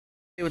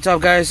Hey, what's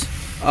up, guys?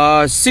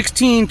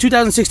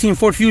 2016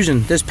 Ford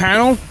Fusion. This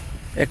panel,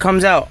 it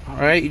comes out. All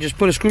right, you just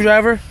put a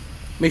screwdriver.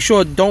 Make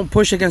sure don't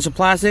push against the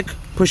plastic.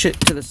 Push it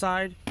to the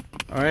side.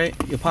 All right,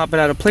 you pop it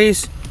out of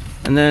place,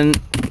 and then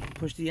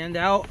push the end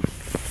out.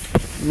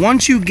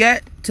 Once you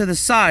get to the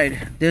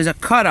side, there's a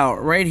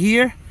cutout right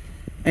here,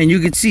 and you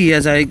can see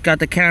as I got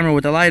the camera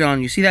with the light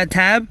on. You see that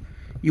tab?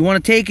 You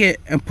want to take it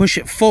and push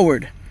it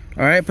forward.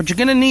 All right, but you're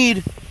gonna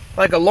need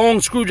like a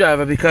long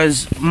screwdriver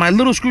because my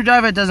little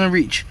screwdriver doesn't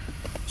reach.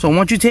 So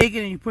once you take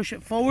it and you push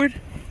it forward,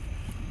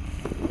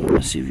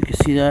 let's see if you can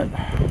see that.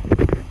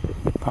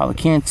 Probably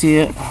can't see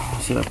it.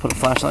 Let's see if I put a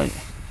flashlight.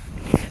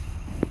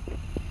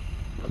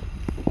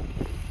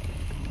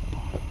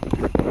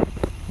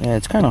 Yeah,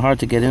 it's kind of hard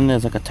to get in there.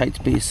 It's like a tight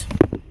space.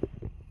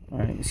 All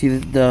right, you see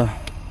the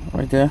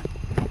right there?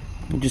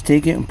 You just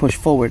take it and push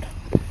forward.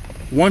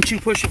 Once you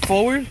push it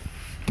forward,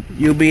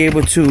 you'll be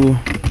able to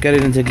get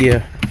it into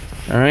gear.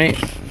 All right,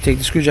 take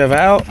the screwdriver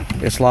out,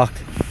 it's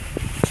locked.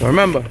 So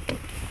remember,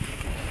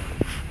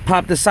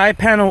 pop the side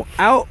panel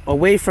out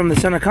away from the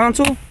center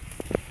console.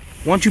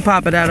 Once you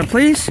pop it out of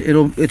place,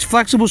 it's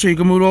flexible so you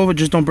can move it over,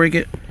 just don't break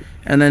it.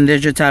 And then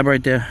there's your tab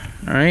right there.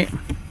 All right,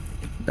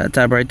 that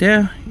tab right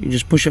there, you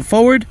just push it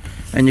forward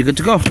and you're good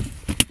to go.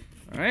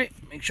 All right,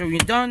 make sure you're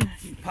done.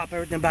 You pop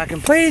everything back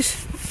in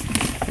place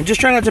and just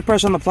try not to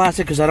press on the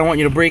plastic because I don't want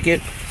you to break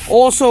it.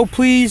 Also,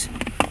 please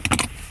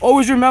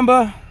always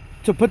remember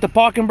to put the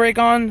parking brake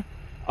on,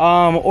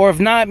 or if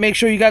not, make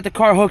sure you got the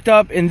car hooked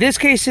up. In this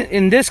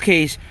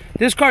case,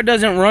 this car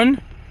doesn't run,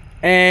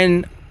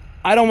 and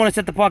I don't want to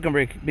set the parking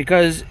brake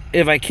because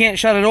if I can't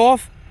shut it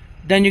off,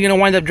 then you're gonna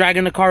wind up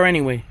dragging the car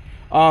anyway.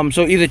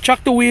 So either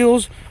chuck the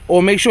wheels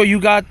or make sure you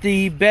got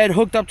the bed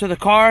hooked up to the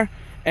car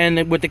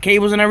and with the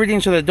cables and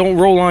everything so that it don't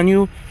roll on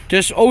you.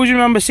 Just always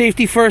remember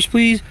safety first,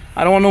 please.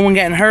 I don't want no one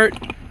getting hurt.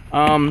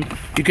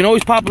 You can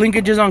always pop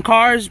linkages on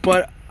cars,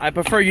 but I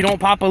prefer you don't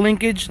pop a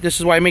linkage. This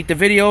is why I make the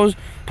videos.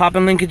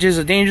 Popping linkages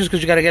are dangerous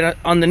because you got to get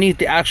underneath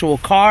the actual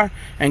car,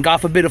 and God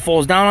forbid it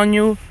falls down on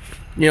you.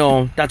 You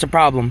know, that's a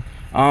problem.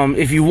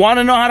 If you want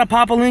to know how to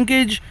pop a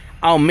linkage,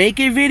 I'll make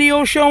a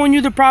video showing you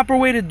the proper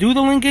way to do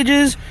the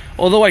linkages,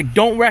 although I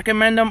don't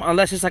recommend them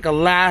unless it's like a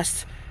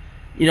last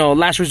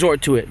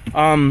resort to it.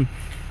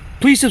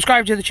 Please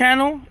subscribe to the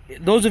channel.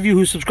 Those of you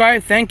who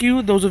subscribe, thank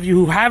you. Those of you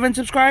who haven't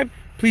subscribed,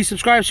 please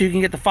subscribe so you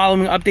can get the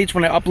following updates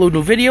when I upload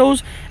new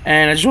videos.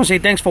 And I just want to say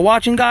thanks for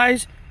watching,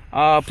 guys.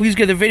 Please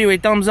give the video a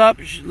thumbs up,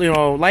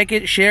 like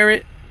it, share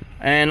it,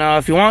 and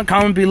if you want,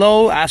 comment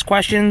below, ask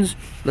questions.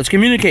 Let's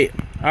communicate.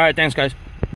 All right, thanks, guys.